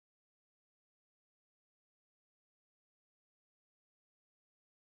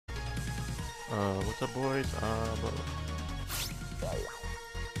What's up, boys?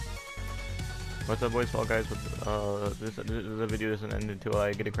 What's up, boys? Fall guys. This the video doesn't end until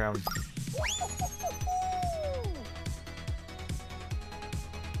I get a crown.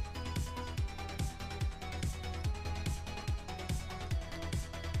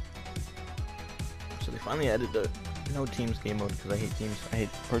 So they finally added the no teams game mode because I hate teams. I hate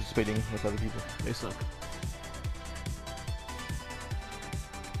participating with other people. They suck.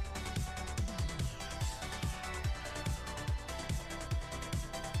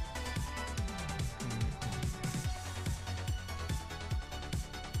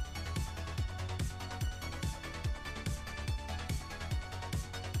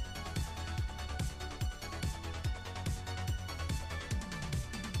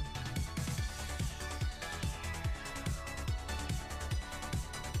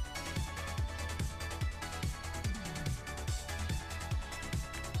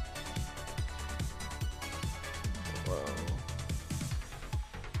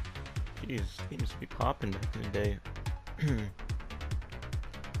 Jeez, he used to be popping back in the day.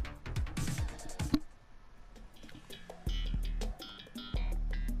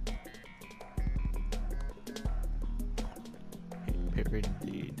 Period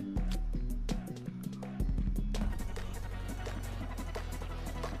indeed.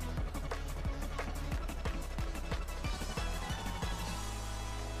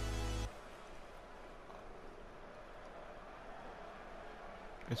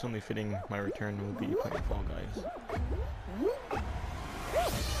 It's only fitting my return will be playing Fall Guys.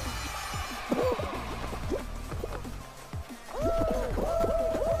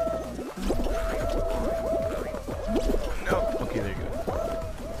 No! Okay, there you go.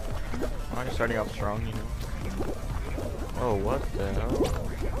 Alright, starting off strong, you know. Oh, what the hell?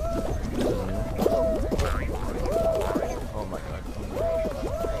 This is new. Oh my god.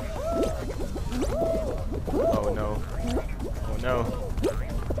 Oh no. Oh no.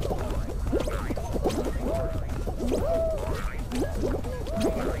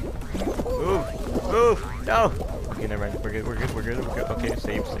 Move! No! Okay, never mind. We're good, we're good, we're good, we're good. Okay,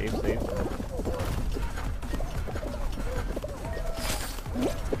 save.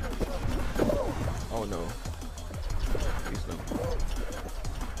 Oh no. Please no.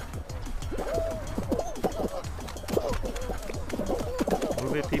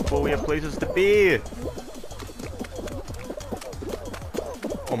 Move it, people, we have places to be!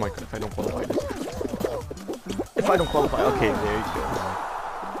 Oh my god, if I don't qualify this. If I don't qualify, okay, there you go.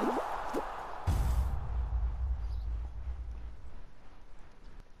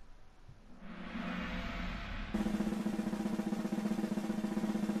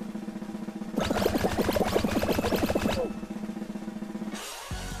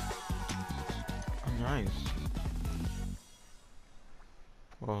 Nice.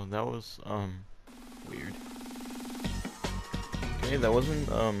 Well, that was weird. Okay, that wasn't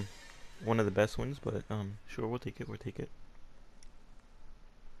one of the best wins, but sure, we'll take it.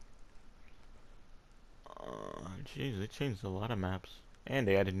 Jeez, they changed a lot of maps, and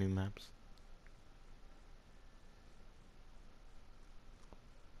they added new maps.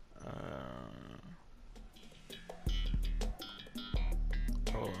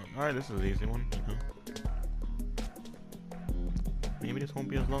 Oh, alright, this is an easy one, you know. Maybe this won't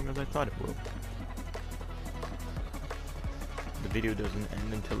be as long as I thought it will. The video doesn't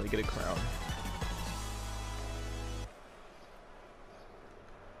end until I get a crown.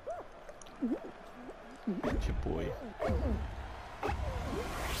 That's your boy.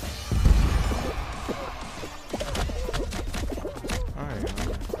 Alright.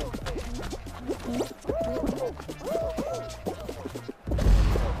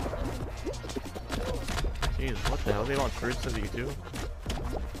 Jeez, what the hell? They want first of you too?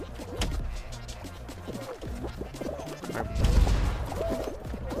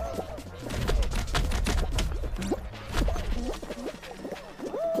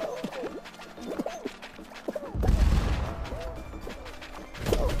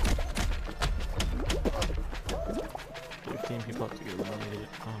 People have to get eliminated.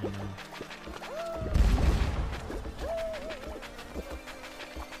 Oh no.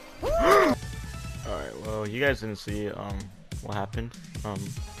 Alright, well, you guys didn't see what happened.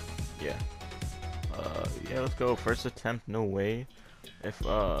 Yeah. Yeah, let's go. First attempt, no way. If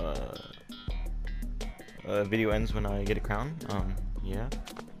video ends when I get a crown. Yeah.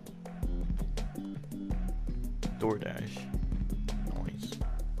 DoorDash. Nice.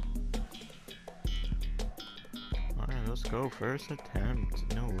 Alright, let's go. First attempt.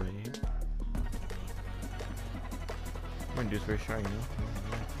 No way. I'm gonna do this first try, you know?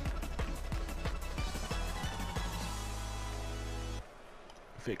 Yeah.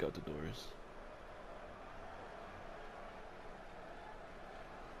 Fake out the doors.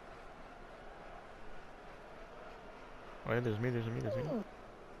 Oh, yeah, there's me.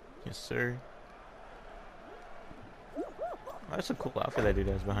 Yes, sir. Oh, that's a cool outfit that dude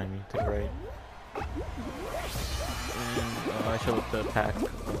has behind me to the right. And I should let the pack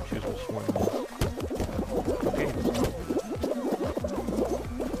choose which one it is. Okay, let's go.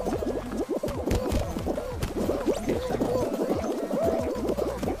 Okay, so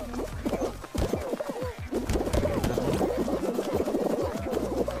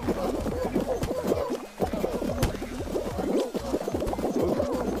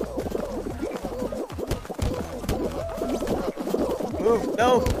move!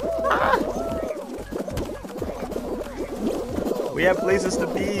 No! Ah! We have places to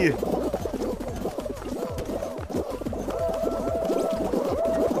be!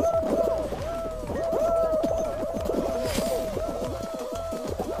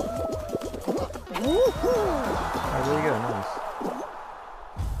 Oh, there you go, nice.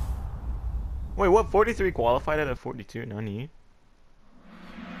 Wait, what? 43 qualified out of 42? Nani?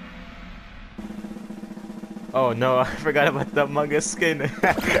 Oh no, I forgot about the manga skin.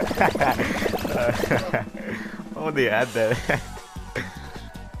 Oh, they add that.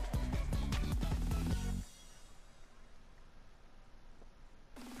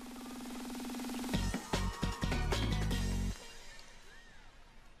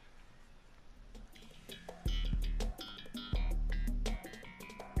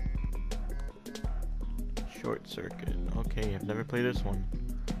 Short circuit. Okay, I've never played this one.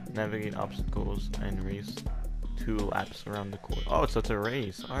 Navigate obstacles and race 2 laps around the course. Oh, so it's a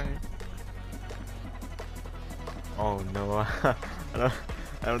race. All right. Oh no, I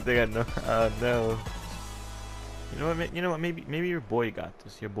don't think I know. No. You know what? You know what? Maybe your boy got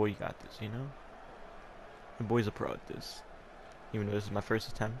this. Your boy got this. You know. Your boy's a pro at this. Even though this is my first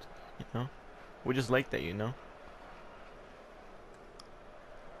attempt. You know. We just like that. You know.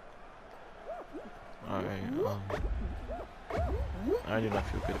 Alright, I do not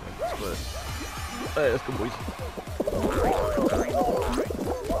feel good about this, but alright, let's go, boys.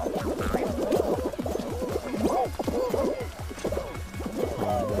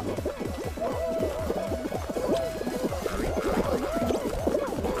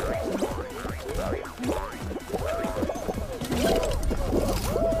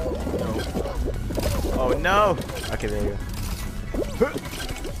 Oh no! Okay, there you go.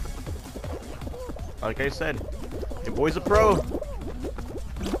 Like I said, your boy's a pro.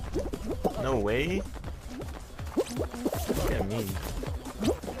 No way. Look at me.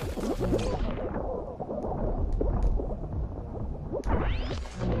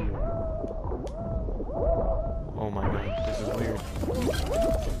 Oh my god, this is weird.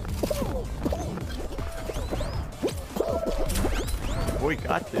 Your boy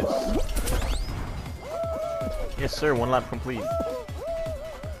got this. Yes sir, 1 lap complete.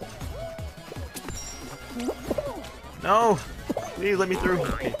 No! Please let me through.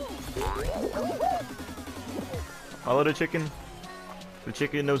 Okay. Follow the chicken. The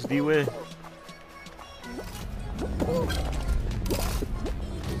chicken knows the way.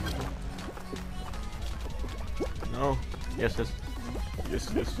 No. Yes, yes.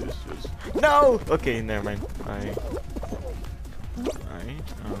 Yes, yes, yes, yes. No! Okay, never mind. Alright.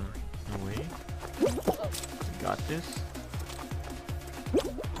 No way. Got this.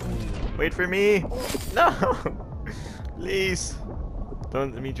 Wait for me! No! Please!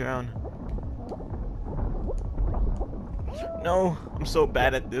 Don't let me drown. No! I'm so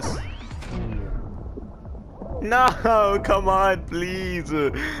bad at this. No! Come on, please!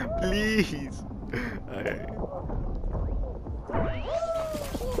 Please! Alright.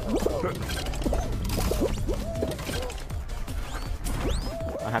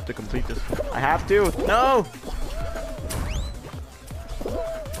 I have to complete this. I have to! No!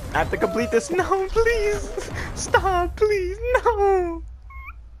 I have to complete this. No, please! Stop, please! No!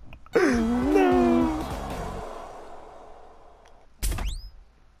 No!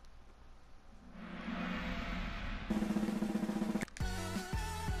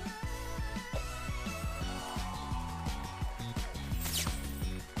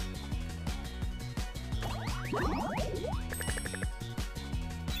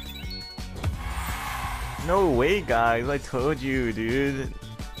 No way, guys! I told you, dude.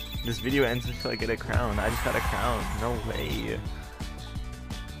 This video ends until I get a crown. I just got a crown. No way.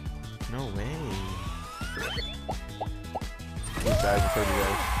 No way. These guys, I told you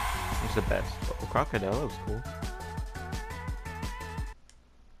guys. He's the best. Oh, crocodile, that was cool.